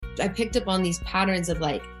I picked up on these patterns of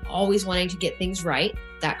like always wanting to get things right.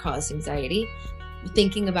 That caused anxiety.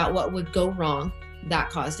 Thinking about what would go wrong. That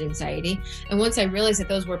caused anxiety. And once I realized that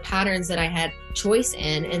those were patterns that I had choice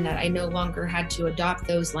in and that I no longer had to adopt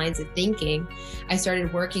those lines of thinking, I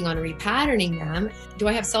started working on repatterning them. Do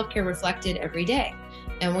I have self-care reflected every day?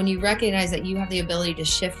 And when you recognize that you have the ability to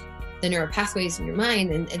shift the neural pathways in your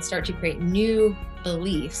mind and start to create new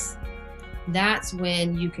beliefs, that's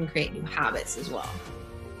when you can create new habits as well.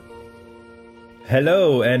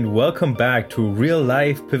 Hello and welcome back to Real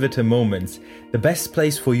Life Pivotal Moments, the best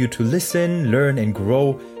place for you to listen, learn and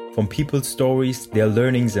grow from people's stories, their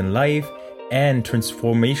learnings in life, and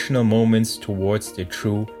transformational moments towards their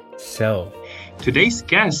true self. Today's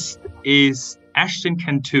guest is Ashton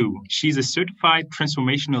Cantou. She's a certified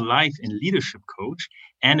transformational life and leadership coach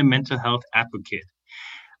and a mental health advocate.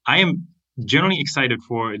 I am generally excited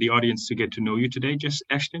for the audience to get to know you today, just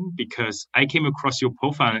Ashton, because I came across your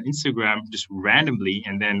profile on Instagram just randomly,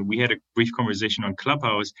 and then we had a brief conversation on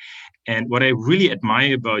Clubhouse. And what I really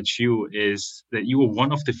admire about you is that you are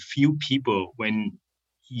one of the few people, when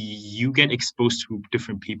you get exposed to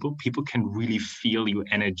different people, people can really feel your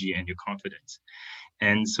energy and your confidence.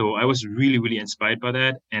 And so I was really, really inspired by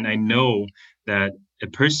that. And I know that a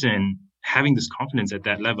person having this confidence at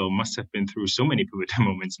that level must have been through so many pivotal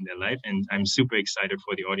moments in their life. And I'm super excited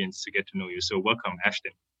for the audience to get to know you. So welcome,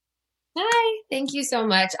 Ashton. Hi, thank you so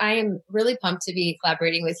much. I am really pumped to be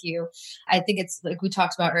collaborating with you. I think it's like we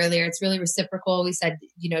talked about earlier, it's really reciprocal. We said,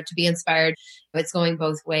 to be inspired, it's going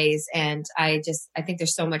both ways. And I think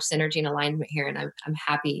there's so much synergy and alignment here. And I'm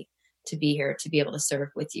happy to be here to be able to serve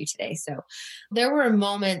with you today. So there were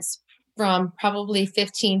moments from probably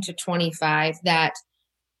 15 to 25 that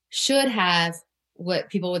should have what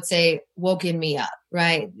people would say woken me up,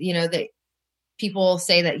 right? That people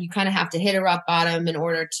say that you kind of have to hit a rock bottom in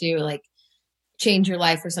order to like change your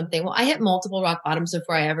life or something. Well, I hit multiple rock bottoms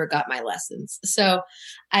before I ever got my lessons. So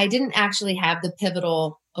I didn't actually have the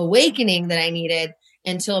pivotal awakening that I needed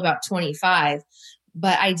until about 25.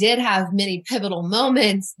 But I did have many pivotal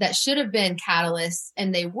moments that should have been catalysts,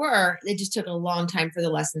 and they just took a long time for the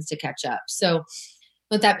lessons to catch up. So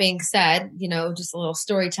with that being said, just a little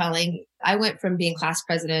storytelling. I went from being class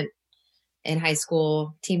president in high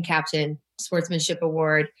school, team captain, sportsmanship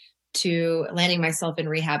award, to landing myself in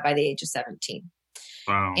rehab by the age of 17.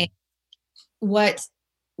 Wow. And what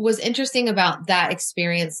was interesting about that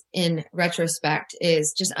experience in retrospect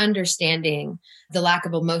is just understanding the lack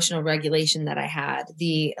of emotional regulation that I had,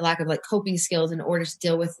 the lack of coping skills in order to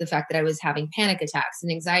deal with the fact that I was having panic attacks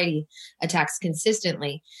and anxiety attacks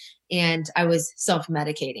consistently. And I was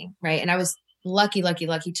self-medicating, right? And I was lucky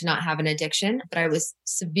to not have an addiction, but I was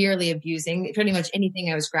severely abusing pretty much anything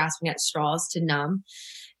I was grasping at straws to numb,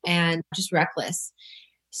 and just reckless.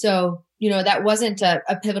 So, that wasn't a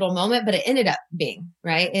pivotal moment, but it ended up being,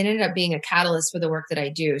 right? It ended up being a catalyst for the work that I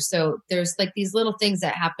do. So there's these little things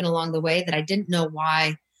that happen along the way that I didn't know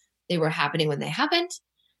why they were happening when they happened.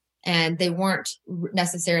 And they weren't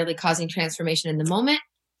necessarily causing transformation in the moment,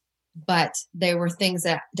 but they were things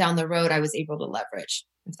that down the road I was able to leverage,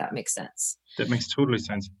 if that makes sense. That makes totally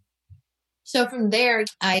sense. So from there,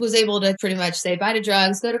 I was able to pretty much say bye to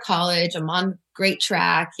drugs, go to college. I'm on great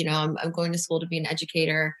track. I'm going to school to be an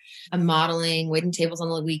educator. I'm modeling, waiting tables on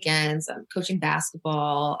the weekends. I'm coaching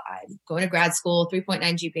basketball. I'm going to grad school, 3.9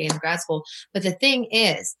 GPA in grad school. But the thing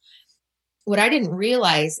is, what I didn't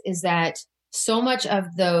realize is that so much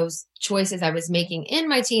of those choices I was making in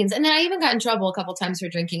my teens, and then I even got in trouble a couple times for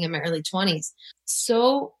drinking in my early 20s.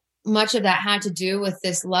 So much of that had to do with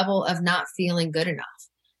this level of not feeling good enough.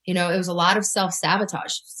 It was a lot of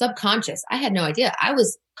self-sabotage, subconscious. I had no idea. I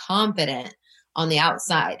was confident on the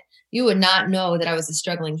outside. You would not know that I was a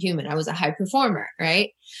struggling human. I was a high performer, right?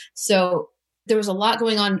 So there was a lot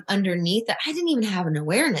going on underneath that I didn't even have an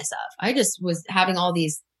awareness of. I just was having all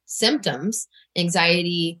these symptoms,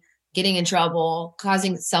 anxiety, getting in trouble,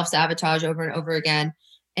 causing self-sabotage over and over again,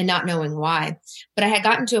 and not knowing why. But I had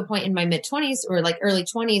gotten to a point in my mid-20s or early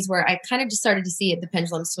 20s where I kind of just started to see the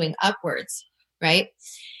pendulum swing upwards, right?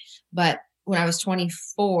 But when I was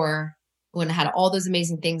 24, when I had all those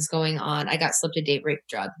amazing things going on, I got slipped a date rape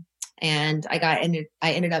drug, and I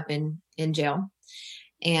ended up in jail,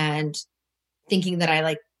 and thinking that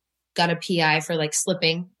I got a PI for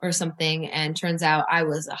slipping or something. And turns out I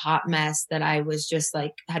was a hot mess, that I was just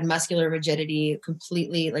had muscular rigidity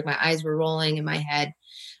completely. My eyes were rolling in my head.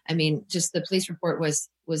 I mean, just the police report was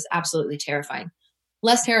absolutely terrifying,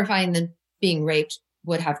 less terrifying than being raped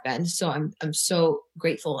would have been. So I'm so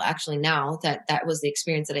grateful actually now that was the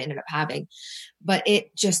experience that I ended up having, but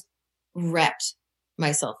it just wrecked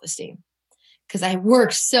my self-esteem. because I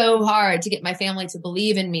worked so hard to get my family to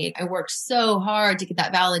believe in me. I worked so hard to get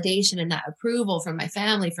that validation and that approval from my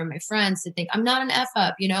family, from my friends, to think I'm not an F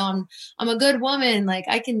up, I'm a good woman. Like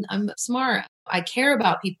I'm smart. I care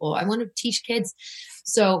about people. I want to teach kids.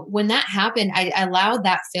 So when that happened, I allowed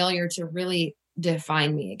that failure to really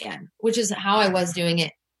define me again, which is how I was doing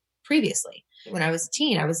it previously. When I was a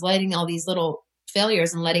teen, I was letting all these little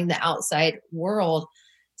failures and letting the outside world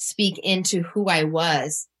speak into who I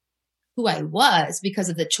was because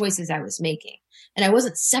of the choices I was making. And I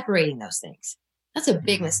wasn't separating those things. That's a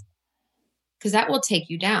big mistake, because that will take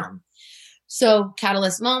you down. So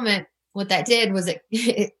catalyst moment, what that did was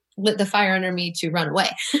it lit the fire under me to run away.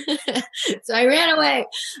 So I ran away.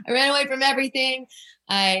 I ran away from everything.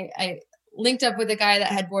 I linked up with a guy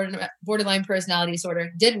that had borderline personality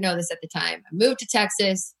disorder. Didn't know this at the time. I moved to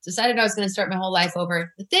Texas, decided I was going to start my whole life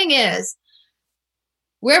over. The thing is,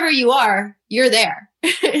 wherever you are, you're there.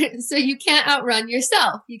 So you can't outrun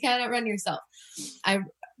yourself. I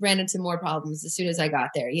ran into more problems as soon as I got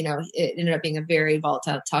there. It ended up being a very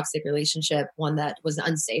volatile, toxic relationship, one that was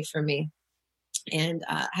unsafe for me, and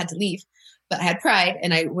had to leave. But I had pride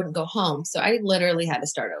and I wouldn't go home. So I literally had to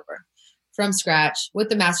start over from scratch with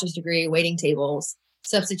the master's degree, waiting tables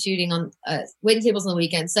on the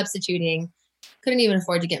weekend, substituting. Couldn't even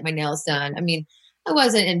afford to get my nails done. I mean, I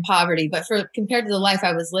wasn't in poverty, but compared to the life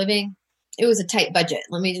I was living, it was a tight budget.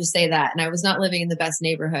 Let me just say that. And I was not living in the best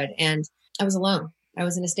neighborhood, and I was alone. I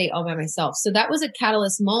was in a state all by myself. So that was a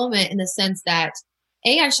catalyst moment in the sense that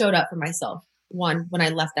I showed up for myself. One, when I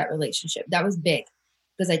left that relationship, that was big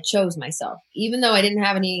because I chose myself. Even though I didn't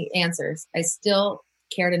have any answers, I still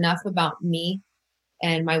cared enough about me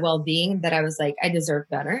and my well-being that I was like, I deserve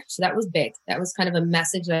better. So that was big. That was kind of a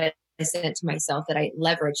message that I sent to myself that I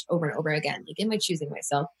leveraged over and over again. Like, am I choosing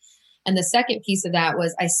myself? And the second piece of that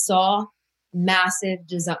was I saw massive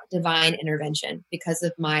divine intervention because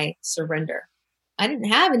of my surrender. I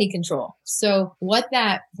didn't have any control. So what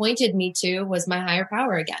that pointed me to was my higher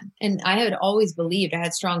power again. And I had always believed, I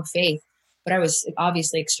had strong faith, but I was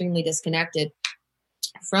obviously extremely disconnected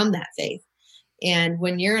from that faith. And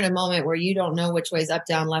when you're in a moment where you don't know which way is up,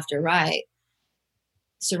 down, left, or right,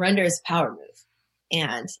 surrender is a power move.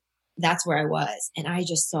 And that's where I was. And I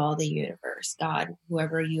just saw the universe, God,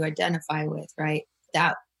 whoever you identify with, right?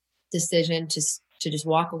 That decision to just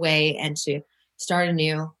walk away and to start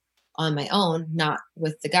anew on my own, not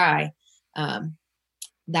with the guy.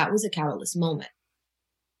 That was a catalyst moment.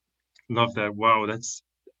 Love that. Wow.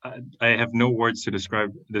 I have no words to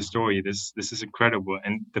describe the story. This is incredible.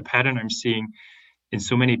 And the pattern I'm seeing in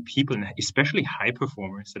so many people, especially high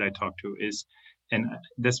performers that I talk to, and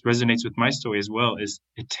this resonates with my story as well, is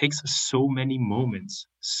it takes us so many moments,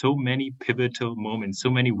 so many pivotal moments, so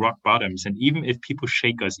many rock bottoms. And even if people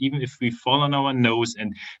shake us, even if we fall on our nose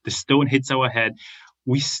and the stone hits our head,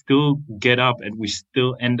 we still get up and we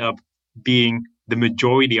still end up being the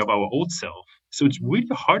majority of our old self. So it's really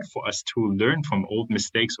hard for us to learn from old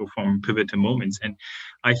mistakes or from pivotal moments. And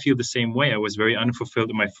I feel the same way. I was very unfulfilled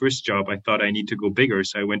in my first job. I thought I need to go bigger.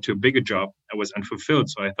 So I went to a bigger job. I was unfulfilled.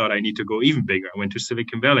 So I thought I need to go even bigger. I went to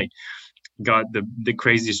Silicon Valley, got the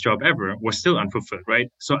craziest job ever, was still unfulfilled, right?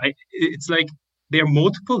 So it's like there are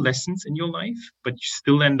multiple lessons in your life, but you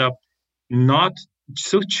still end up not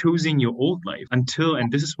still choosing your old life until,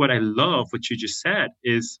 and this is what I love, what you just said,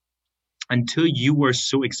 is until you were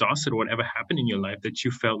so exhausted or whatever happened in your life that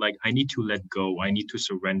you felt like, I need to let go, I need to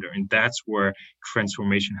surrender. And that's where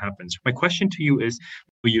transformation happens. My question to you is,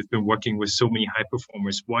 you've been working with so many high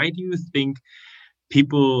performers. Why do you think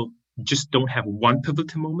people just don't have one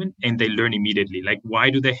pivotal moment and they learn immediately? Like, why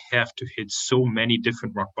do they have to hit so many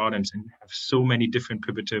different rock bottoms and have so many different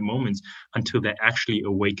pivotal moments until they actually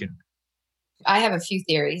awaken? I have a few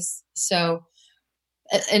theories. So,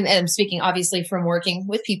 and I'm speaking obviously from working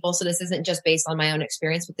with people. So this isn't just based on my own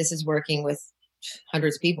experience, but this is working with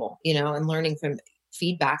hundreds of people, and learning from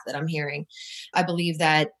feedback that I'm hearing. I believe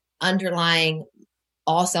that underlying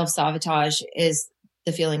all self-sabotage is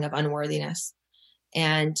the feeling of unworthiness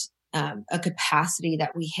and a capacity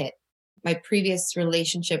that we hit. My previous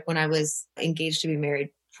relationship, when I was engaged to be married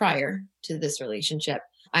prior to this relationship,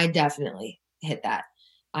 I definitely hit that.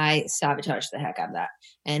 I sabotaged the heck out of that,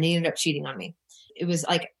 and he ended up cheating on me. It was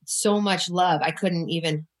like so much love. I couldn't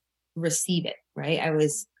even receive it, right? I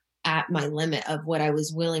was at my limit of what I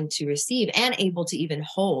was willing to receive and able to even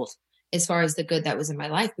hold as far as the good that was in my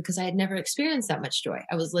life, because I had never experienced that much joy.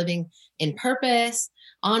 I was living in purpose,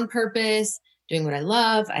 on purpose, doing what I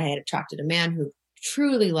love. I had attracted a man who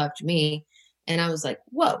truly loved me. And I was like,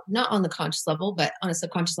 whoa, not on the conscious level, but on a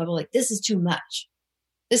subconscious level, like, this is too much.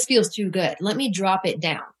 This feels too good. Let me drop it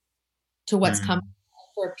down to what's coming.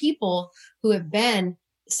 for people who have been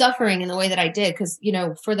suffering in the way that I did. Because,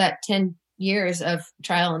 for that 10 years of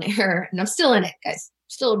trial and error, and I'm still in it, guys,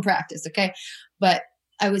 still in practice. Okay. But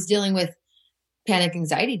I was dealing with panic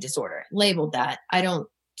anxiety disorder, labeled that. I don't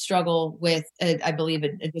struggle with, I believe,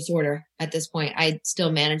 a disorder at this point. I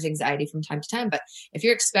still manage anxiety from time to time. But if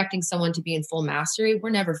you're expecting someone to be in full mastery, we're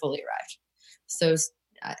never fully arrived. So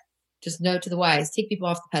just note to the wise, take people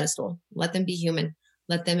off the pedestal, let them be human,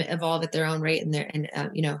 let them evolve at their own rate and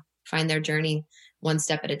find their journey one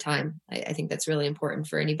step at a time. I think that's really important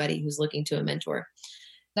for anybody who's looking to a mentor.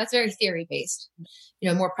 That's very theory based.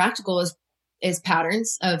 More practical is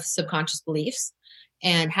patterns of subconscious beliefs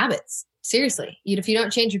and habits. Seriously, if you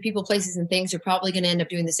don't change your people, places, and things, you're probably going to end up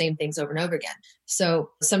doing the same things over and over again.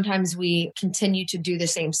 So sometimes we continue to do the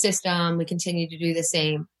same system, we continue to do the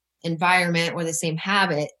same environment or the same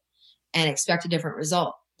habit and expect a different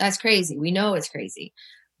result. That's crazy. We know it's crazy,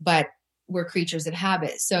 but we're creatures of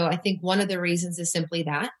habit. So I think one of the reasons is simply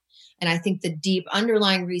that. And I think the deep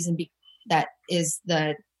underlying reason that is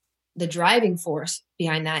the driving force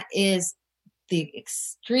behind that is the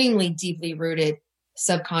extremely deeply rooted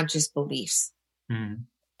subconscious beliefs. Mm.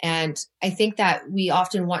 And I think that we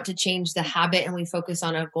often want to change the habit and we focus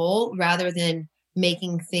on a goal rather than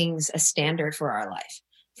making things a standard for our life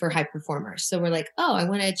for high performers. So we're like, oh, I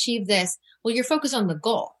want to achieve this. Well, you're focused on the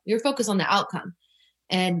goal. You're focused on the outcome.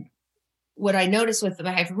 And what I notice with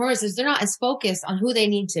the high performers is they're not as focused on who they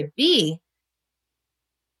need to be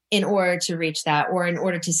in order to reach that or in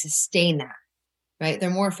order to sustain that, right? They're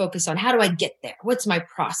more focused on how do I get there? What's my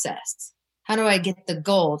process? How do I get the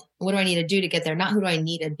gold? What do I need to do to get there? Not who do I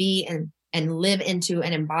need to be and live into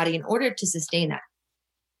and embody in order to sustain that.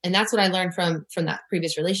 And that's what I learned from that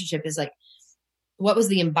previous relationship is like, what was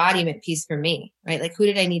the embodiment piece for me, right? Like, who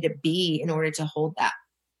did I need to be in order to hold that?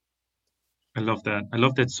 I love that. I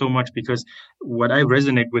love that so much because what I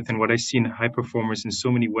resonate with and what I see in high performers in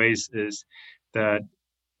so many ways is that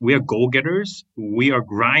we are goal getters, we are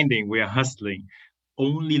grinding, we are hustling,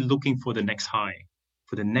 only looking for the next high,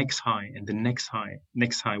 for the next high and the next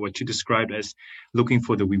high, what you described as looking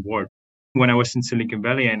for the reward. When I was in Silicon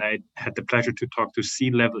Valley and I had the pleasure to talk to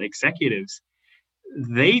C-level executives,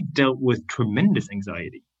 they dealt with tremendous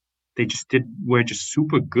anxiety. They were just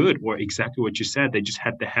super good, or exactly what you said. They just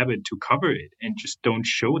had the habit to cover it and just don't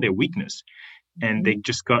show their weakness. And they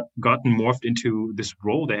just gotten morphed into this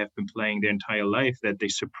role they have been playing their entire life, that they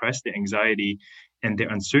suppress their anxiety and their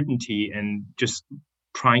uncertainty and just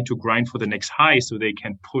trying to grind for the next high so they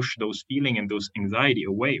can push those feeling and those anxiety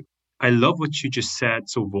away. I love what you just said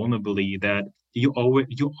so vulnerably, that you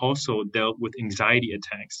also dealt with anxiety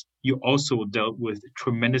attacks. You also dealt with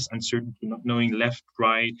tremendous uncertainty, not knowing left,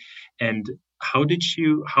 right. And how does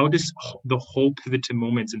the whole pivotal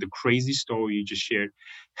moments and the crazy story you just shared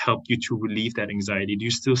help you to relieve that anxiety? Do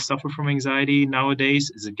you still suffer from anxiety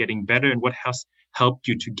nowadays? Is it getting better? And what has helped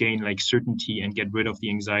you to gain certainty and get rid of the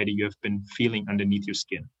anxiety you have been feeling underneath your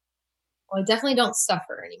skin? Well, I definitely don't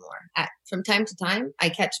suffer anymore. From time to time, I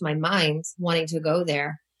catch my mind wanting to go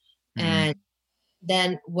there. Mm-hmm. And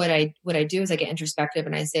then what I do is I get introspective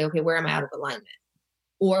and I say, okay, where am I out of alignment?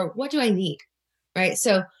 Or what do I need? Right.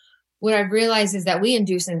 So what I've realized is that we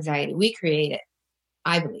induce anxiety. We create it,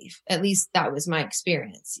 I believe. At least that was my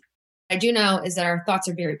experience. I do know is that our thoughts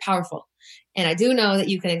are very powerful. And I do know that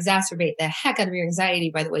you can exacerbate the heck out of your anxiety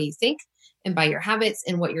by the way you think and by your habits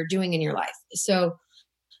and what you're doing in your life. So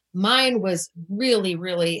mine was really,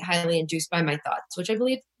 really highly induced by my thoughts, which I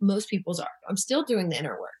believe most people's are. I'm still doing the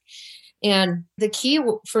inner work. And the key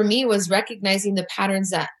for me was recognizing the patterns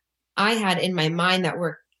that I had in my mind that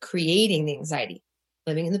were creating the anxiety.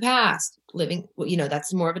 Living in the past,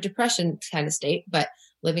 that's more of a depression kind of state, but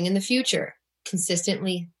living in the future,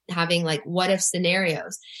 consistently having what if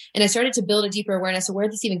scenarios. And I started to build a deeper awareness of where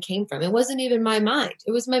this even came from. It wasn't even my mind.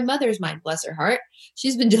 It was my mother's mind, bless her heart.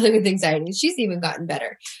 She's been dealing with anxiety. She's even gotten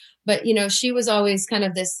better. But, she was always kind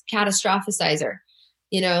of this catastrophicizer.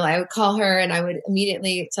 I would call her and I would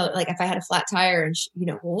immediately tell her, if I had a flat tire and,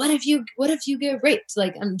 well, what if you get raped?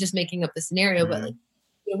 I'm just making up the scenario, mm-hmm.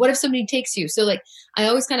 But what if somebody takes you? So I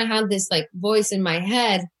always kind of had this voice in my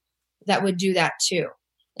head that would do that too.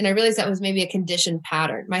 And I realized that was maybe a conditioned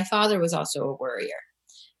pattern. My father was also a worrier.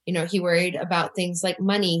 He worried about things like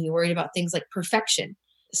money. He worried about things like perfection.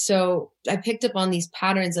 So I picked up on these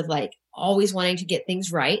patterns of always wanting to get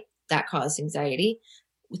things right. That caused anxiety.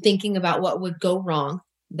 Thinking about what would go wrong.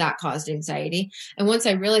 That caused anxiety. And once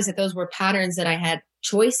I realized that those were patterns that I had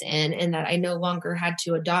choice in and that I no longer had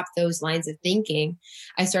to adopt those lines of thinking,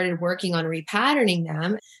 I started working on repatterning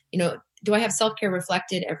them. Do I have self-care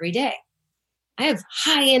reflected every day? I have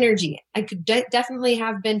high energy. I could definitely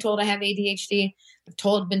have been told I have ADHD.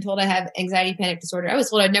 been told I have anxiety panic disorder. I was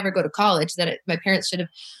told I'd never go to college, that my parents should have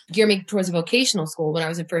geared me towards a vocational school when I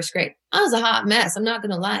was in first grade. I was a hot mess. I'm not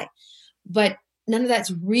going to lie, but none of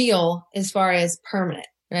that's real as far as permanent,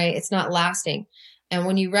 right? It's not lasting. And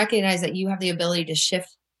when you recognize that you have the ability to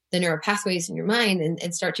shift the neural pathways in your mind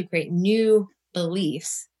and start to create new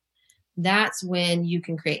beliefs, that's when you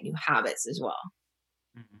can create new habits as well.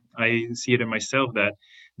 I see it in myself that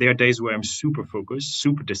there are days where I'm super focused,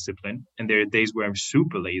 super disciplined, and there are days where I'm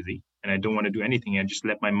super lazy and I don't want to do anything. I just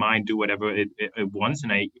let my mind do whatever it wants,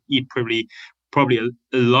 and I eat probably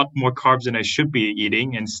a lot more carbs than I should be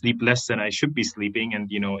eating and sleep less than I should be sleeping. And,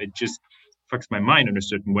 it just fucks my mind in a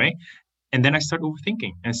certain way. And then I start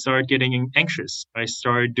overthinking and start getting anxious. I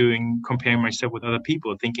start comparing myself with other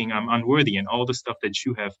people, thinking I'm unworthy and all the stuff that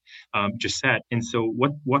you have just said. And so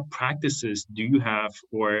what practices do you have,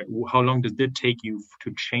 or how long does it take you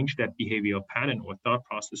to change that behavioral pattern or thought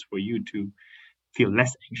process for you to feel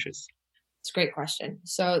less anxious? It's a great question.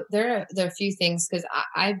 So there are a few things, because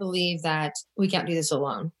I believe that we can't do this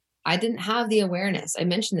alone. I didn't have the awareness. I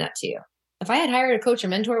mentioned that to you. If I had hired a coach or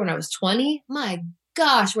mentor when I was 20, my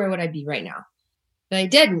gosh, where would I be right now? But I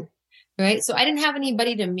didn't, right? So I didn't have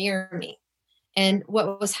anybody to mirror me. And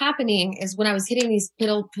what was happening is when I was hitting these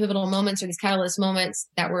pivotal moments or these catalyst moments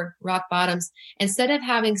that were rock bottoms, instead of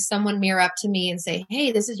having someone mirror up to me and say,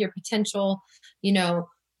 hey, this is your potential,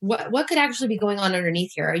 what could actually be going on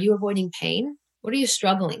underneath here? Are you avoiding pain? What are you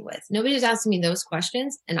struggling with? Nobody was asking me those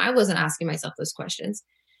questions, and I wasn't asking myself those questions.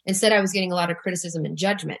 Instead, I was getting a lot of criticism and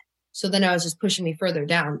judgment. So then I was just pushing me further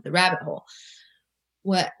down the rabbit hole.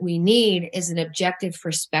 What we need is an objective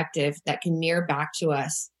perspective that can mirror back to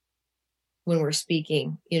us when we're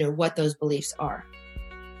speaking, what those beliefs are.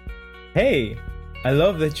 Hey, I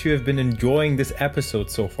love that you have been enjoying this episode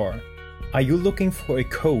so far. Are you looking for a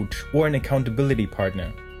coach or an accountability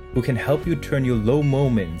partner who can help you turn your low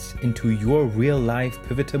moments into your real life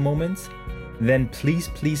pivotal moments? Then please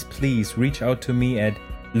reach out to me at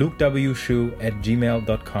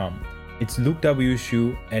lukewshu@gmail.com. It's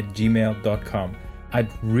lukewshu@gmail.com. I'd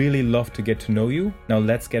really love to get to know you. Now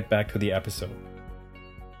let's get back to the episode.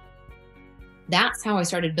 That's how I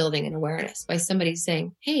started building an awareness, by somebody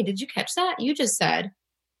saying, hey, did you catch that? You just said,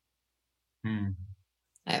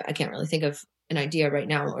 I can't really think of an idea right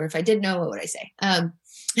now, or if I did know, what would I say?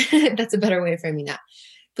 That's a better way of framing that.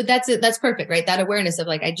 But that's it. That's perfect, right? That awareness of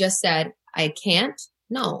like, I just said, I can't.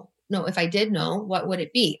 No, if I did know, what would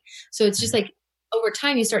it be? So it's just like, over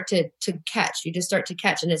time, you start to catch. You just start to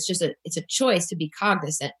catch, and it's a choice to be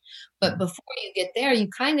cognizant. But before you get there, you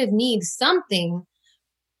kind of need something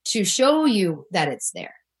to show you that it's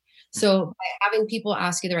there. So by having people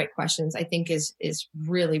ask you the right questions, I think is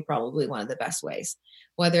really probably one of the best ways.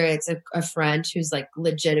 Whether it's a friend who's like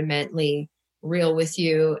legitimately real with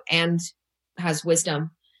you and has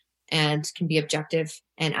wisdom and can be objective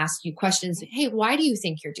and ask you questions. Hey, why do you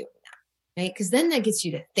think you're doing that? Right? Because then that gets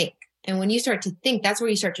you to think. And when you start to think, that's where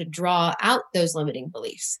you start to draw out those limiting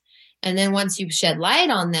beliefs. And then once you shed light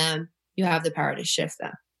on them, you have the power to shift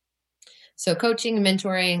them. So coaching and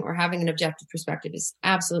mentoring or having an objective perspective is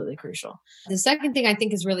absolutely crucial. The second thing I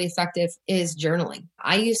think is really effective is journaling.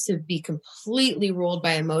 I used to be completely ruled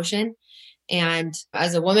by emotion. And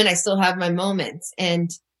as a woman, I still have my moments. And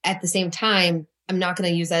at the same time, I'm not going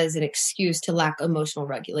to use that as an excuse to lack emotional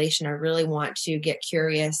regulation. I really want to get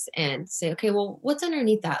curious and say, okay, well, what's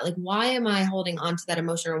underneath that? Like, why am I holding on to that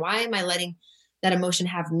emotion, or why am I letting that emotion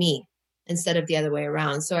have me instead of the other way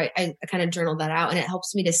around? So I kind of journal that out, and it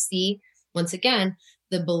helps me to see, once again,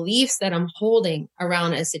 the beliefs that I'm holding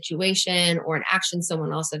around a situation or an action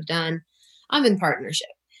someone else have done. I'm in partnership.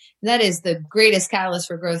 That is the greatest catalyst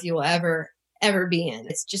for growth you will ever be in.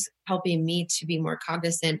 It's just helping me to be more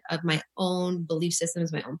cognizant of my own belief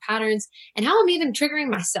systems, my own patterns, and how I'm even triggering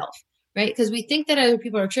myself, right? Because we think that other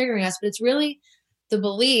people are triggering us, but it's really the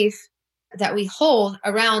belief that we hold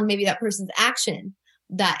around maybe that person's action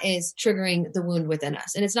that is triggering the wound within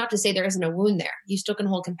us. And it's not to say there isn't a wound there. You still can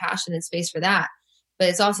hold compassion and space for that. But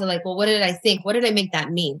it's also like, well, what did I think? What did I make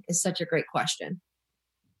that mean? Is such a great question.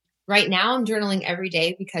 Right now, I'm journaling every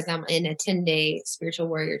day because I'm in a 10-day spiritual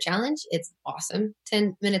warrior challenge. It's awesome.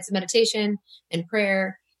 10 minutes of meditation and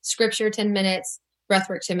prayer, scripture, 10 minutes,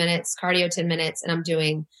 breathwork, 10 minutes, cardio, 10 minutes. And I'm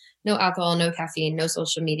doing no alcohol, no caffeine, no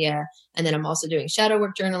social media. And then I'm also doing shadow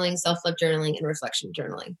work journaling, self-love journaling, and reflection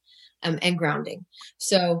journaling, and grounding.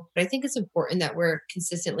 So I think it's important that we're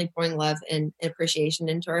consistently pouring love and appreciation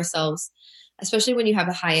into ourselves, especially when you have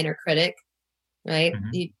a high inner critic, right?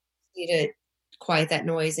 Mm-hmm. You need to quiet that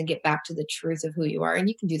noise and get back to the truth of who you are. And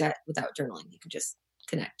you can do that without journaling. You can just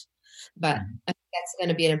connect. But that's going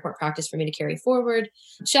to be an important practice for me to carry forward.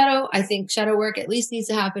 I think shadow work at least needs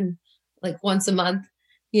to happen like once a month.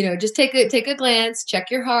 Just take a glance, check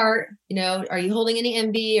your heart. Are you holding any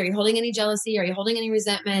envy? Are you holding any jealousy? Are you holding any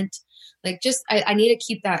resentment? I need to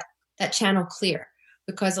keep that channel clear,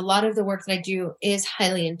 because a lot of the work that I do is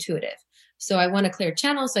highly intuitive. So I want a clear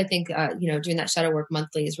channel. So I think, doing that shadow work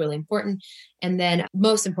monthly is really important. And then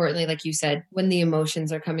most importantly, like you said, when the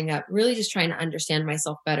emotions are coming up, really just trying to understand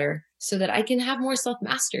myself better so that I can have more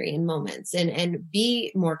self-mastery in moments and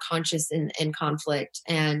be more conscious in conflict,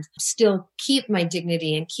 and still keep my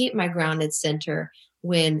dignity and keep my grounded center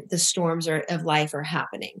when the storms of life are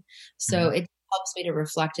happening. So it helps me to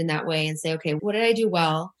reflect in that way and say, okay, what did I do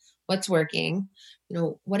well? What's working?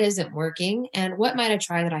 What isn't working, and what might I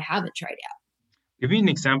try that I haven't tried yet? Give me an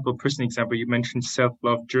example, personal example. You mentioned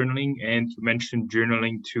self-love journaling, and you mentioned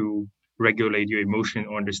journaling to regulate your emotion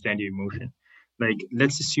or understand your emotion. Like,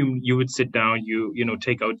 let's assume you would sit down,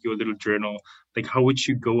 take out your little journal. Like, how would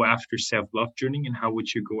you go after self-love journaling, and how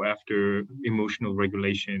would you go after emotional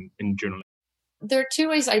regulation in journaling? There are two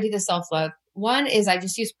ways I do the self-love. One is I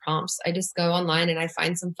just use prompts. I just go online and I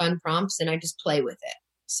find some fun prompts and I just play with it.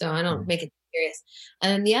 So I don't make it serious.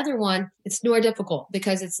 And then the other one, it's more difficult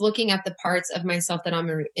because it's looking at the parts of myself that I'm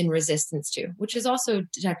in resistance to, which is also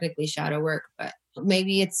technically shadow work, but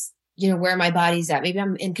maybe it's, where my body's at. Maybe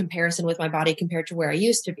I'm in comparison with my body compared to where I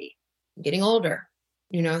used to be. I'm getting older,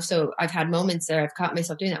 so I've had moments there I've caught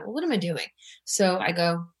myself doing that. Well, what am I doing? So I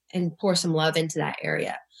go and pour some love into that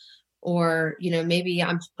area. Or, maybe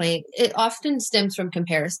I'm playing. It often stems from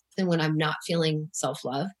comparison when I'm not feeling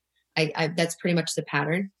self-love. That's pretty much the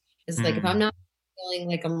pattern. It's like, if I'm not feeling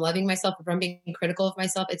like I'm loving myself, if I'm being critical of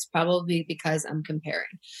myself, it's probably because I'm comparing.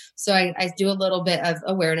 So I do a little bit of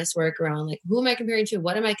awareness work around, like, who am I comparing to?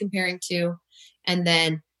 What am I comparing to? And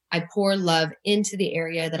then I pour love into the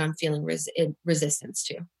area that I'm feeling resistance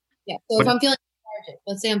to. Yeah. So if I'm feeling lethargic,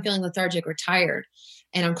 let's say I'm feeling lethargic or tired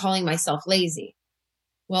and I'm calling myself lazy.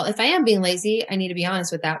 Well, if I am being lazy, I need to be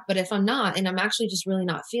honest with that. But if I'm not, and I'm actually just really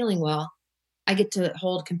not feeling well, I get to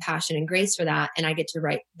hold compassion and grace for that. And I get to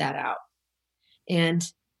write that out. And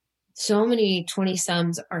so many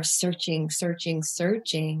 20-somes are searching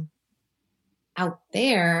out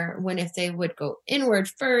there, when if they would go inward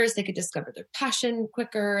first, they could discover their passion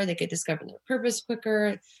quicker. They could discover their purpose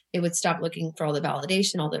quicker. They would stop looking for all the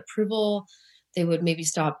validation, all the approval. They would maybe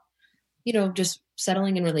stop just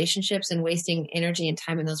settling in relationships and wasting energy and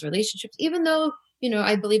time in those relationships, even though,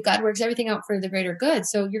 I believe God works everything out for the greater good.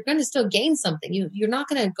 So you're going to still gain something. You're not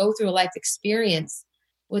going to go through a life experience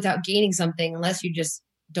without gaining something, unless you just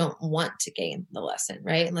don't want to gain the lesson,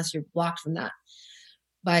 right? Unless you're blocked from that.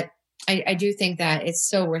 But I do think that it's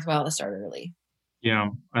so worthwhile to start early. Yeah,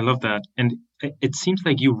 I love that. And it seems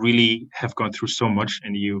like you really have gone through so much,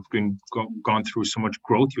 and you've gone through so much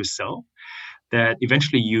growth yourself, that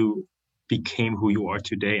eventually you became who you are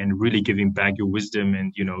today, and really giving back your wisdom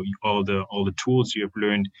and all the tools you have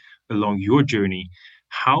learned along your journey.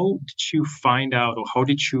 How did you find out, or how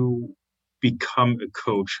did you become a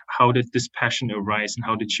coach? How did this passion arise, and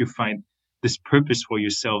how did you find this purpose for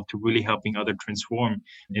yourself to really helping others transform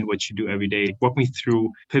in what you do every day? Walk me through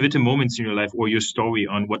pivotal moments in your life, or your story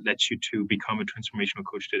on what led you to become a transformational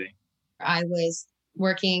coach today. I was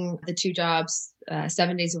working the two jobs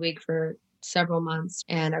 7 days a week for several months,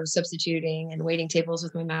 and I was substituting and waiting tables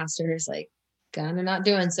with my masters, like kind of not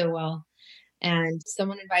doing so well. And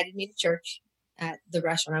someone invited me to church at the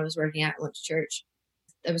restaurant I was working at. I went to church.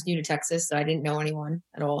 I was new to Texas, so I didn't know anyone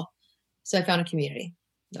at all. So I found a community.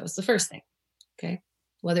 That was the first thing. Okay.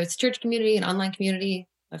 Whether it's a church community, an online community,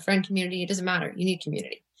 a friend community, it doesn't matter. You need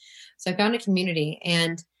community. So I found a community,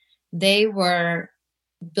 and they were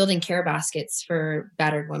building care baskets for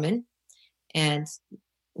battered women and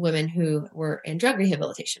women who were in drug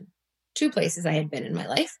rehabilitation. Two places I had been in my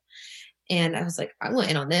life. And I was like, I want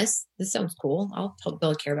in on this. This sounds cool. I'll help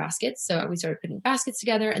build care baskets. So we started putting baskets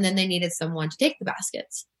together, and then they needed someone to take the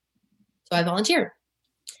baskets. So I volunteered.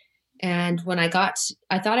 And when I thought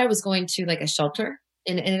I was going to like a shelter,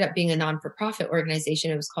 and it ended up being a non-for-profit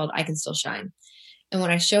organization. It was called I Can Still Shine. And when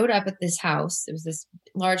I showed up at this house, it was this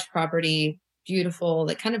large property, beautiful,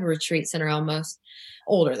 like kind of a retreat center almost.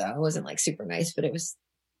 Older though. It wasn't like super nice, but it was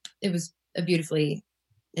a beautifully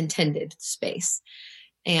intended space.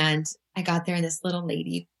 And I got there, and this little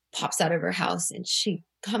lady pops out of her house, and she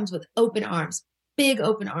comes with open arms, big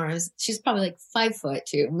open arms. She's probably like 5 foot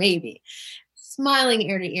too, maybe, smiling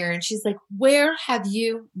ear to ear. And she's like, "Where have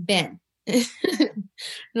you been?" And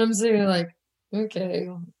I'm sitting there like, okay,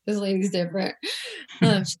 this lady's different.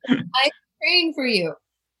 She's like, "I'm praying for you.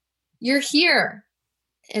 You're here."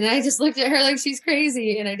 And I just looked at her like she's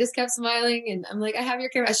crazy. And I just kept smiling. And I'm like, I have your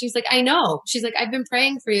care package. She's like, I know. She's like, I've been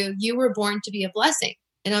praying for you. You were born to be a blessing.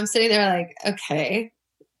 And I'm sitting there like, okay,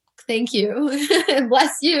 thank you.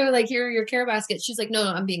 Bless you. Like, here are your care basket. She's like, no,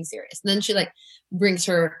 I'm being serious. And then she like brings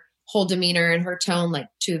her whole demeanor and her tone like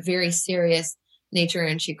to a very serious nature.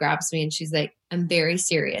 And she grabs me and she's like, I'm very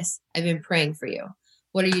serious. I've been praying for you.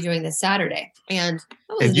 What are you doing this Saturday? And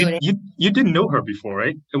I wasn't doing it. You didn't know her before,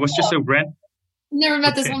 right? It was just a random. Never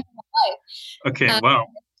met this woman in my life. Okay, wow.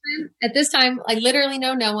 At this time, I literally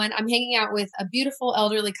know no one. I'm hanging out with a beautiful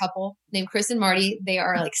elderly couple named Chris and Marty. They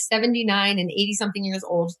are like 79 and 80 something years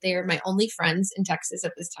old. They are my only friends in Texas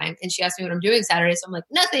at this time. And she asked me what I'm doing Saturday. So I'm like,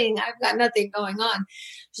 nothing. I've got nothing going on.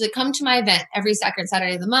 She's like, come to my event every second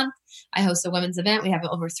Saturday of the month. I host a women's event. We have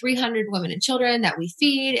over 300 women and children that we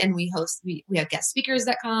feed, and we have guest speakers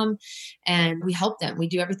that come and we help them. We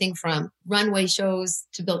do everything from runway shows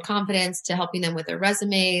to build confidence to helping them with their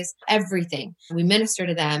resumes, everything. We minister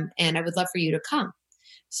to them, and I would love for you to come.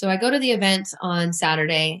 So I go to the event on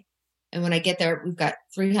Saturday, and when I get there, we've got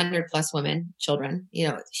 300 plus women, children,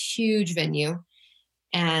 it's a huge venue.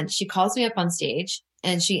 And she calls me up on stage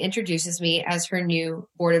and she introduces me as her new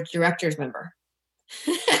board of directors member.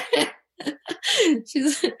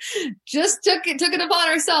 She's just took it upon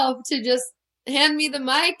herself to just hand me the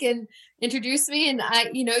mic and introduce me. And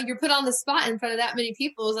you're put on the spot in front of that many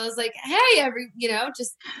people. So I was like, hey, I took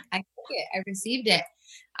it. I received it.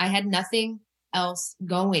 I had nothing else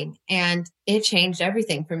going, and it changed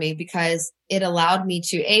everything for me because it allowed me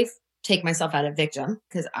to take myself out of victim,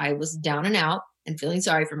 because I was down and out and feeling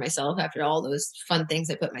sorry for myself after all those fun things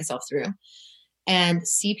I put myself through, and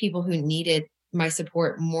see people who needed my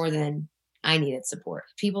support more than I needed support,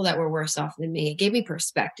 people that were worse off than me. It gave me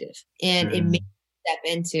perspective, and it made me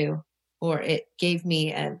it gave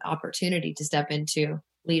me an opportunity to step into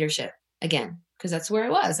leadership again, because that's where I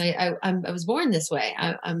was. I was born this way.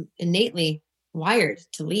 I'm innately wired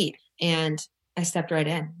to lead, and I stepped right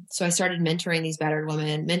in. So I started mentoring these battered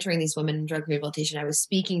women, mentoring these women in drug rehabilitation. I was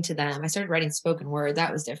speaking to them. I started writing spoken word.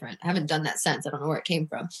 That was different. I haven't done that since. I don't know where it came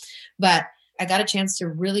from, but I got a chance to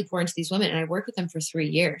really pour into these women, and I worked with them for 3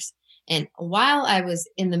 years. And while I was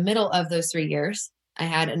in the middle of those 3 years, I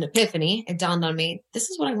had an epiphany. It dawned on me, this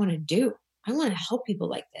is what I want to do. I want to help people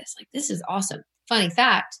like this. Like, this is awesome. Funny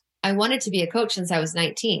fact, I wanted to be a coach since I was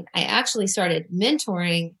 19. I actually started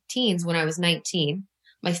mentoring teens when I was 19.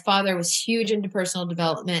 My father was huge into personal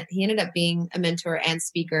development. He ended up being a mentor and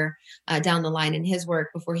speaker down the line in his work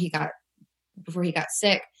before he got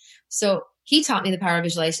sick. So he taught me the power of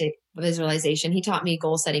visualization. He taught me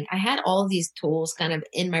goal setting. I had all of these tools kind of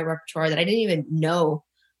in my repertoire that I didn't even know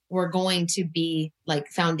were going to be like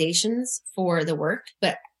foundations for the work.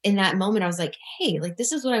 But in that moment, I was like, hey, like,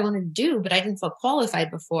 this is what I want to do, but I didn't feel qualified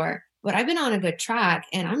before. But I've been on a good track,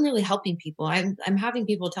 and I'm really helping people. I'm having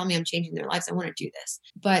people tell me I'm changing their lives. I want to do this.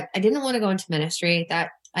 But I didn't want to go into ministry. That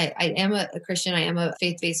I am a Christian. I am a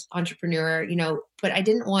faith-based entrepreneur, but I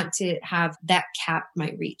didn't want to have that cap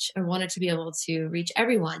my reach. I wanted to be able to reach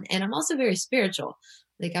everyone. And I'm also very spiritual.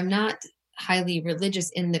 Like, I'm not highly religious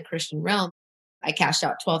in the Christian realm. I cashed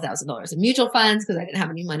out $12,000 in mutual funds because I didn't have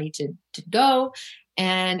any money to go.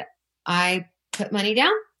 And I put money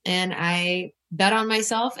down, and I bet on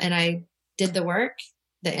myself, and I did the work,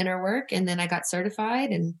 the inner work, and then I got certified,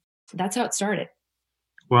 and that's how it started.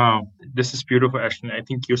 Wow, this is beautiful, Ashton. I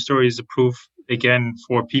think your story is a proof, again,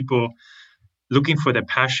 for people looking for their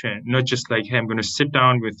passion, not just like, hey, I'm going to sit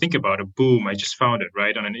down and think about it. Boom, I just found it,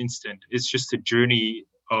 right, on an instant. It's just a journey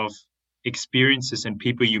of experiences and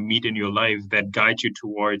people you meet in your life that guide you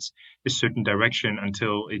towards a certain direction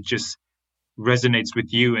until it just resonates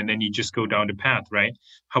with you, and then you just go down the path, right?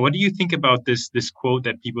 What do you think about this quote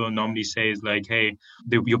that people normally say is like, hey,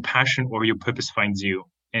 your passion or your purpose finds you,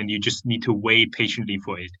 and you just need to wait patiently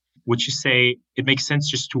for it? Would you say it makes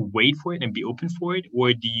sense just to wait for it and be open for it?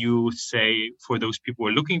 Or do you say for those people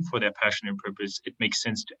who are looking for their passion and purpose, it makes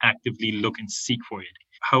sense to actively look and seek for it?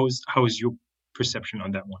 How is your perception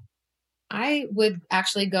on that one? I would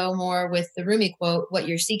actually go more with the Rumi quote, what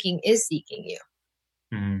you're seeking is seeking you.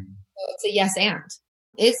 So it's a yes and.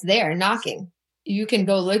 It's there knocking. You can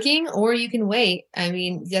go looking or you can wait. I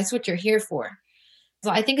mean, that's what you're here for. So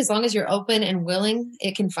I think as long as you're open and willing,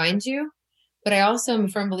 it can find you. But I also am a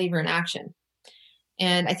firm believer in action.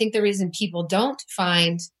 And I think the reason people don't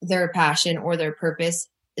find their passion or their purpose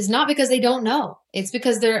is not because they don't know. It's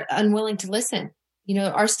because they're unwilling to listen.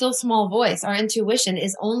 Our still small voice, our intuition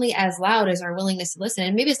is only as loud as our willingness to listen.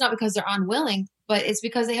 And maybe it's not because they're unwilling, but it's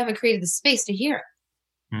because they haven't created the space to hear it.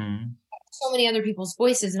 so many other people's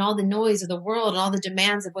voices and all the noise of the world and all the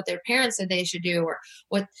demands of what their parents said they should do, or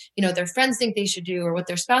what, their friends think they should do, or what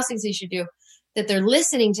their spouse thinks they should do, that they're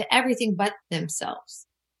listening to everything but themselves.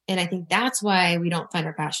 And I think that's why we don't find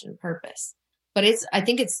our passion and purpose. But I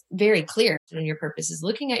think it's very clear when your purpose is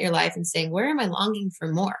looking at your life and saying, where am I longing for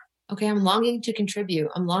more? Okay, I'm longing to contribute.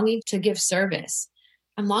 I'm longing to give service.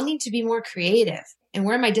 I'm longing to be more creative. And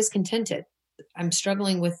where am I discontented? I'm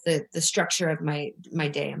struggling with the structure of my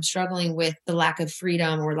day. I'm struggling with the lack of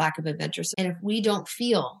freedom or lack of adventure. And if we don't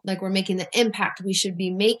feel like we're making the impact we should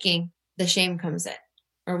be making, the shame comes in,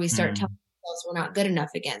 or we start telling ourselves we're not good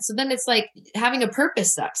enough again. So then it's like having a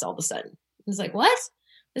purpose sucks all of a sudden. It's like, what?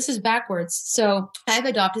 This is backwards. So I've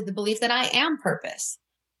adopted the belief that I am purpose.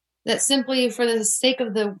 That simply for the sake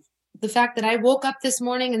of the fact that I woke up this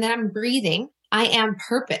morning and that I'm breathing, I am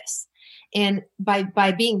purpose. And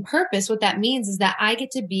by being purpose, what that means is that I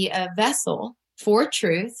get to be a vessel for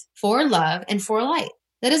truth, for love, and for light.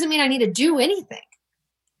 That doesn't mean I need to do anything.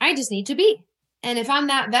 I just need to be. And if I'm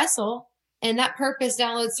that vessel and that purpose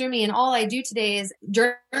downloads through me and all I do today is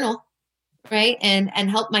journal, right? And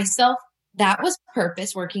help myself, that was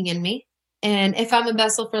purpose working in me. And if I'm a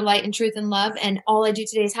vessel for light and truth and love and all I do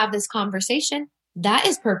today is have this conversation, that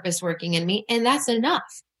is purpose working in me. And that's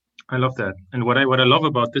enough. I love that. And what I love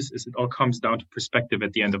about this is it all comes down to perspective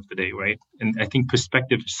at the end of the day, right? And I think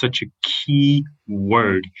perspective is such a key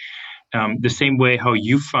word. The same way how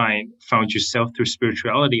you found yourself through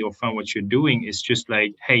spirituality or found what you're doing is just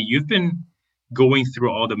like, hey, you've been going through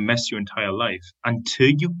all the mess your entire life until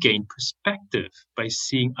you gain perspective by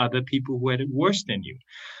seeing other people who had it worse than you.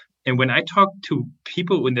 And when I talk to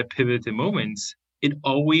people in their pivotal moments, it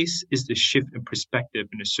always is the shift in perspective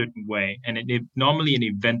in a certain way. And normally an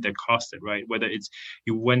event that caused it, right? Whether it's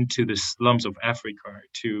you went to the slums of Africa,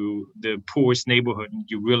 to the poorest neighborhood, and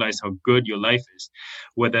you realize how good your life is.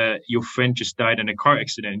 Whether your friend just died in a car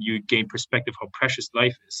accident, you gain perspective how precious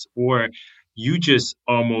life is. Or you just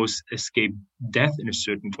almost escape death in a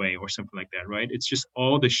certain way or something like that, right? It's just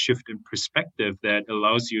all the shift in perspective that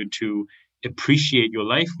allows you to appreciate your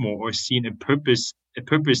life more or see a purpose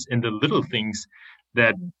in the little things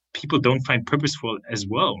that people don't find purposeful as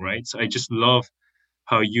well, right? So I just love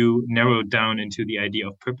how you narrowed down into the idea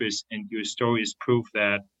of purpose, and your story is proof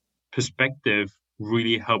that perspective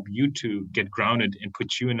really helped you to get grounded and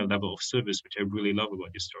put you in a level of service, which I really love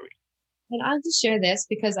about your story. And I'll just share this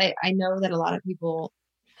because I know that a lot of people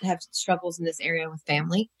have struggles in this area with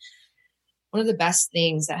family. One of the best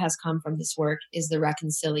things that has come from this work is the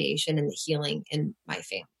reconciliation and the healing in my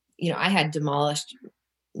family. I had demolished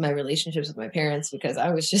my relationships with my parents because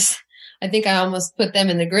I think I almost put them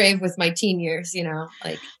in the grave with my teen years,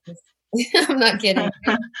 like I'm not kidding.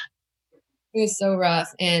 It was so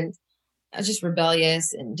rough, and I was just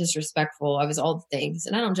rebellious and disrespectful. I was all the things,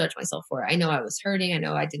 and I don't judge myself for it. I know I was hurting. I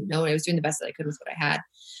know I didn't know it. I was doing the best that I could with what I had.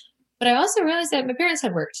 But I also realized that my parents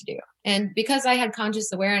had work to do. And because I had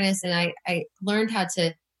conscious awareness and I learned how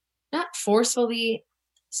to not forcefully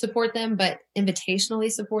support them, but invitationally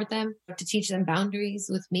support them, to teach them boundaries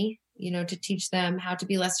with me, to teach them how to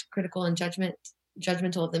be less critical and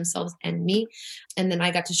judgmental of themselves and me. And then I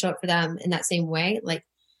got to show up for them in that same way. Like,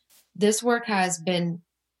 this work has been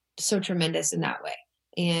so tremendous in that way.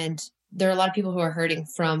 And there are a lot of people who are hurting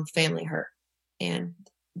from family hurt. And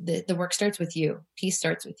the work starts with you. Peace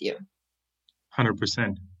starts with you.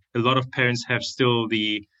 100%. A lot of parents have still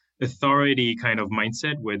the authority kind of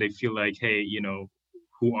mindset where they feel like, hey,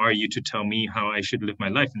 who are you to tell me how I should live my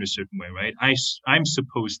life in a certain way, right? I'm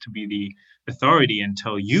supposed to be the authority and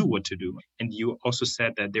tell you what to do. And you also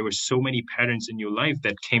said that there were so many patterns in your life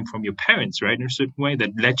that came from your parents, right? In a certain way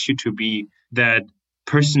that led you to be that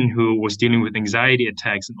person who was dealing with anxiety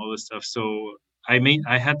attacks and all this stuff. So I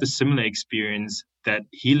had the similar experience that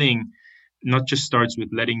healing not just starts with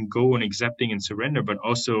letting go and accepting and surrender, but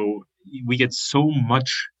also we get so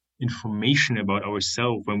much information about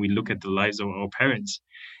ourselves when we look at the lives of our parents.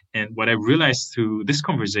 And what I realized through this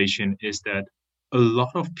conversation is that a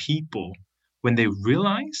lot of people, when they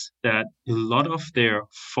realize that a lot of their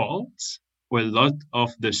faults or a lot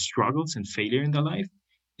of the struggles and failure in their life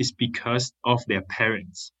is because of their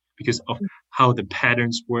parents, because of how the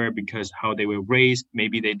patterns were, because how they were raised.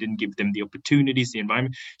 Maybe they didn't give them the opportunities, the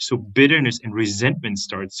environment. So bitterness and resentment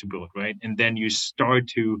starts to build, right? And then you start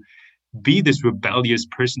to be this rebellious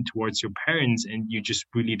person towards your parents, and you just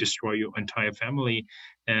really destroy your entire family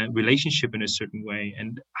relationship in a certain way.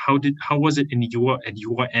 And how was it at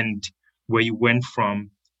your end, where you went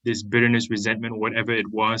from this bitterness, resentment, whatever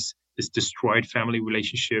it was, this destroyed family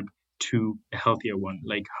relationship to a healthier one?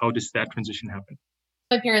 Like, how does that transition happen?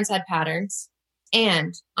 My parents had patterns,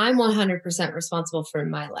 and I'm 100% responsible for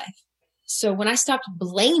my life. So when I stopped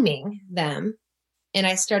blaming them and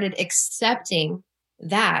I started accepting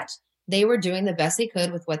that they were doing the best they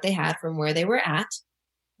could with what they had from where they were at,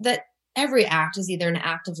 that every act is either an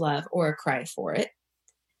act of love or a cry for it.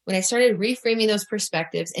 When I started reframing those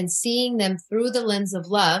perspectives and seeing them through the lens of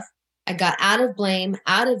love, I got out of blame,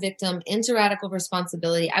 out of victim, into radical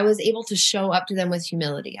responsibility. I was able to show up to them with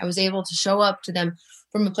humility. I was able to show up to them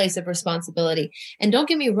from a place of responsibility. And don't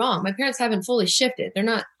get me wrong, my parents haven't fully shifted. They're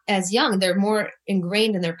not as young. They're more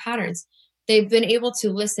ingrained in their patterns. They've been able to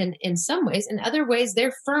listen in some ways. In other ways,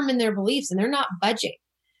 they're firm in their beliefs and they're not budging.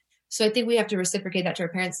 So I think we have to reciprocate that to our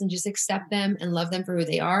parents and just accept them and love them for who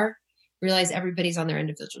they are. Realize everybody's on their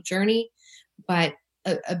individual journey. But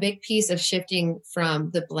a big piece of shifting from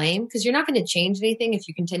the blame, because you're not going to change anything if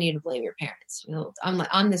you continue to blame your parents. You know,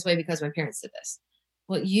 I'm this way because my parents did this.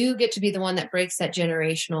 Well, you get to be the one that breaks that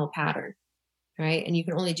generational pattern, right? And you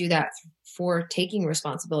can only do that for taking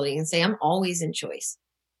responsibility and say, I'm always in choice.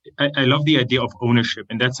 I love the idea of ownership,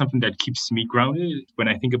 and that's something that keeps me grounded. When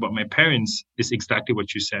I think about my parents, is exactly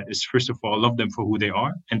what you said. Is first of all, love them for who they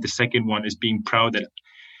are, and the second one is being proud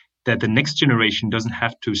that the next generation doesn't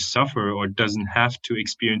have to suffer or doesn't have to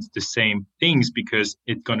experience the same things, because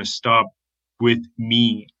it's going to stop with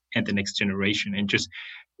me and the next generation, and just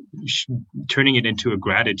turning it into a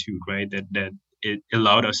gratitude, right? That it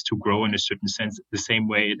allowed us to grow in a certain sense, the same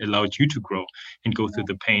way it allowed you to grow and go through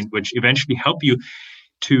the pain, which eventually helped you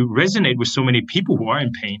to resonate with so many people who are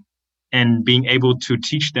in pain, and being able to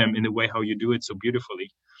teach them in the way how you do it so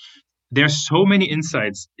beautifully. There's so many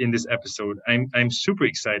insights in this episode. I'm super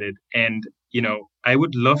excited. And, I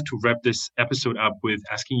would love to wrap this episode up with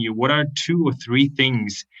asking you, what are 2 or 3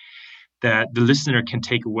 things that the listener can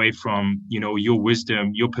take away from, your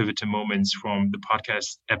wisdom, your pivotal moments from the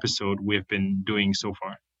podcast episode we've been doing so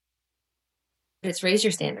far? It's raise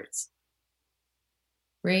your standards.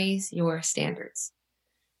 Raise your standards.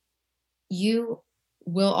 You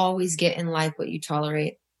will always get in life what you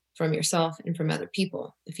tolerate from yourself and from other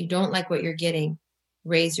people. If you don't like what you're getting,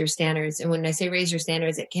 raise your standards. And when I say raise your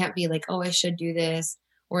standards, it can't be like, oh, I should do this,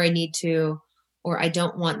 or I need to, or I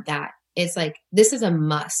don't want that. It's like, this is a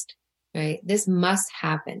must, right? This must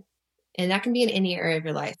happen. And that can be in any area of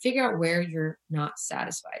your life. Figure out where you're not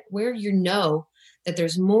satisfied, where you know that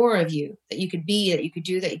there's more of you that you could be, that you could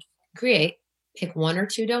do, that you could create. Pick 1 or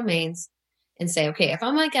 2 domains and say, okay, if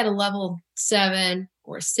I'm like at a level 7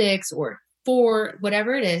 or 6 or 4,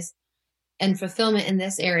 whatever it is, and fulfillment in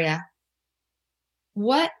this area,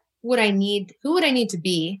 what would I need? Who would I need to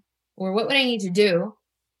be? Or what would I need to do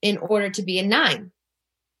in order to be a 9?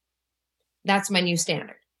 That's my new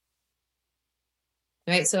standard.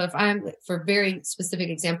 Right. So if I'm, for a very specific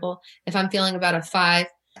example, if I'm feeling about a 5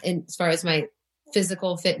 in, as far as my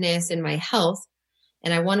physical fitness and my health,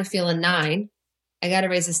 and I want to feel a 9, I got to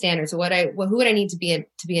raise the standard. So who would I need to be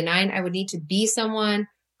a 9? I would need to be someone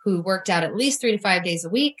who worked out at least 3 to 5 days a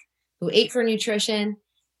week, who ate for nutrition,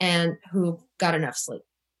 and who got enough sleep.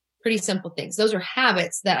 Pretty simple things. Those are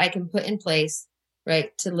habits that I can put in place,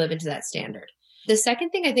 right, to live into that standard. The second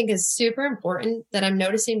thing I think is super important that I'm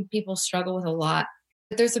noticing people struggle with a lot.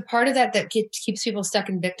 There's a part of that keeps people stuck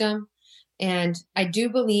in victim. And I do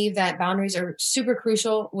believe that boundaries are super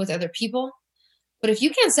crucial with other people. But if you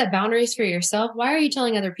can't set boundaries for yourself, why are you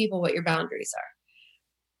telling other people what your boundaries are?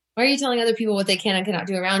 Why are you telling other people what they can and cannot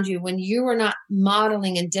do around you when you are not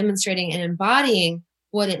modeling and demonstrating and embodying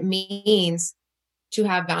what it means to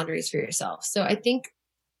have boundaries for yourself? So I think,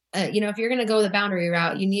 if you're going to go the boundary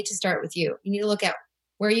route, you need to start with you. You need to look at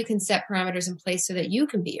where you can set parameters in place so that you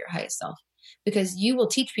can be your highest self, because you will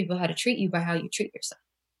teach people how to treat you by how you treat yourself.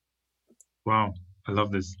 Wow. I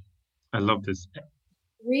love this.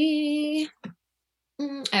 3.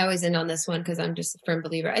 I always end on this one because I'm just a firm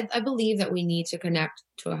believer. I believe that we need to connect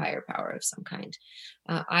to a higher power of some kind.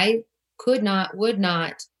 I would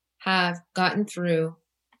not have gotten through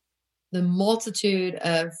the multitude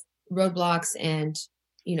of roadblocks and,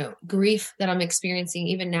 grief that I'm experiencing.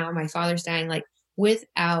 Even now, my father's dying, like,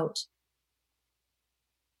 without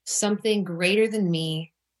something greater than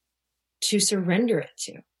me to surrender it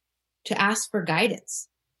to ask for guidance,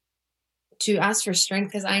 to ask for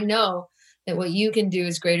strength, because I know that what you can do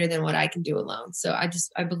is greater than what I can do alone. So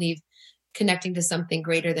I believe connecting to something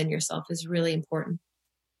greater than yourself is really important.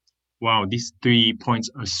 Wow, these 3 points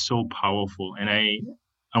are so powerful. And I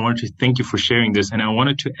wanted to thank you for sharing this. And I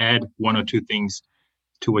wanted to add 1 or 2 things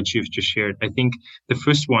to what you've just shared. I think the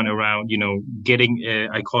first one around, getting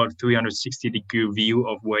I call it 360-degree view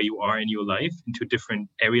of where you are in your life into different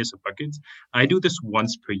areas or buckets. I do this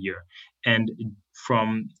once per year. And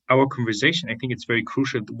from our conversation, I think it's very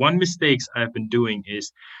crucial. One mistakes I've been doing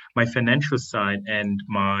is my financial side and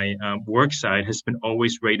my work side has been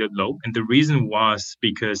always rated low. And the reason was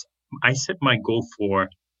because I said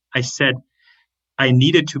I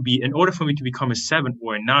needed to be, in order for me to become a 7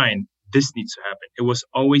 or a 9, this needs to happen. It was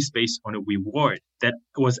always based on a reward that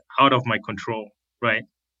was out of my control, right?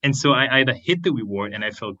 And so I either hit the reward and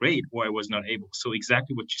I felt great, or I was not able. So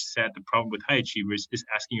exactly what you said, the problem with high achievers is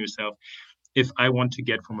asking yourself, if I want to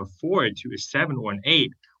get from a 4 to a 7 or an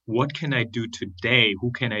 8, what can I do today?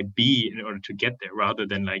 Who can I be in order to get there, rather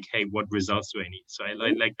than like, hey, what results do I need? So I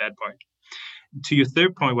like that part. To your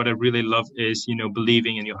third point, what I really love is,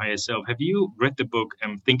 believing in your higher self. Have you read the book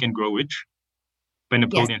Think and Grow Rich by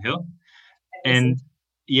Napoleon Hill? And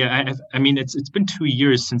yeah, I mean, it's been 2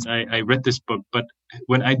 years since I read this book, but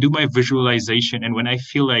when I do my visualization and when I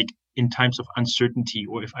feel like in times of uncertainty,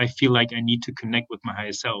 or if I feel like I need to connect with my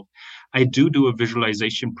higher self, I do a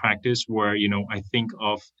visualization practice where, I think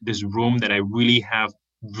of this room that I really have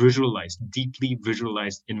deeply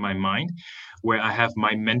visualized in my mind, where I have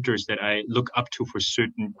my mentors that I look up to for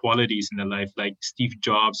certain qualities in their life, like Steve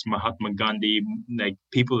Jobs, Mahatma Gandhi, like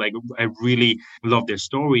people like I really love their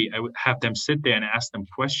story. I would have them sit there and ask them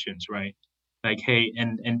questions, right? Like, hey,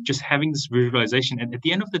 and just having this visualization. And at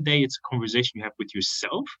the end of the day, it's a conversation you have with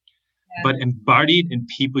yourself, but embodied in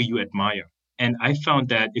people you admire. And I found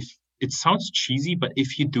that if it sounds cheesy, but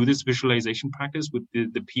if you do this visualization practice with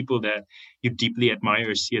the people that you deeply admire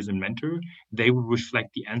or see as a mentor, they will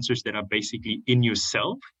reflect the answers that are basically in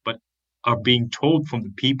yourself, but are being told from the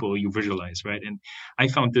people you visualize, right? And I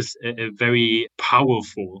found this a very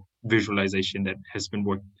powerful visualization that has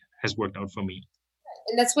worked out for me.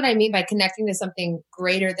 And that's what I mean by connecting to something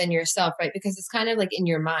greater than yourself, right? Because it's kind of like in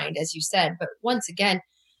your mind, as you said. But once again,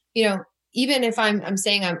 even if I'm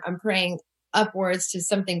saying I'm praying upwards to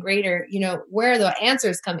something greater, where are the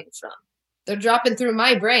answers coming from? They're dropping through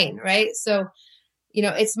my brain, right? So,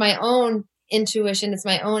 it's my own intuition. It's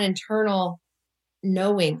my own internal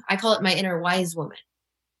knowing. I call it my inner wise woman,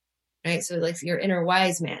 right? So like your inner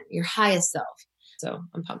wise man, your highest self. So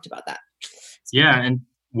I'm pumped about that. Yeah. And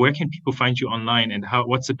where can people find you online, and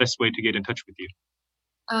what's the best way to get in touch with you?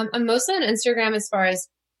 I'm mostly on Instagram as far as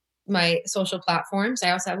my social platforms.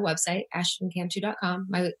 I also have a website, ashtoncantou.com.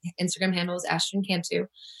 My Instagram handle is Ashton Cantou.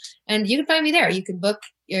 And you can find me there. You can book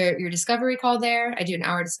your discovery call there. I do an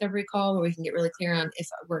hour discovery call where we can get really clear on if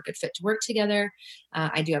we're a good fit to work together.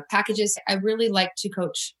 I do have packages. I really like to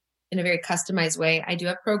coach in a very customized way. I do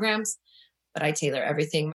have programs, but I tailor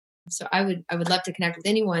everything. So I would love to connect with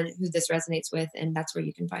anyone who this resonates with, and that's where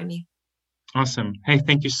you can find me. Awesome. Hey,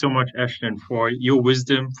 thank you so much, Ashton, for your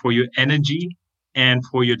wisdom, for your energy, and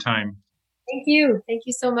for your time. Thank you. Thank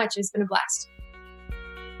you so much. It's been a blast.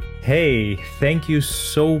 Hey, thank you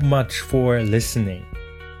so much for listening.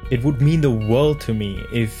 It would mean the world to me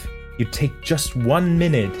if you take just 1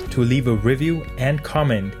 minute to leave a review and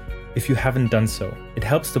comment if you haven't done so. It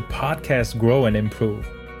helps the podcast grow and improve.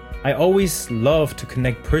 I always love to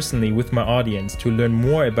connect personally with my audience to learn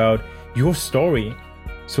more about your story.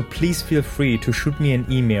 So please feel free to shoot me an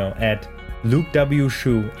email at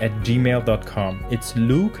lukewshu@gmail.com. It's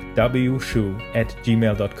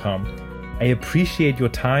lukewshu@gmail.com. I appreciate your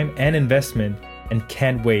time and investment and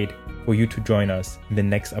can't wait for you to join us in the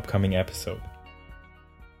next upcoming episode.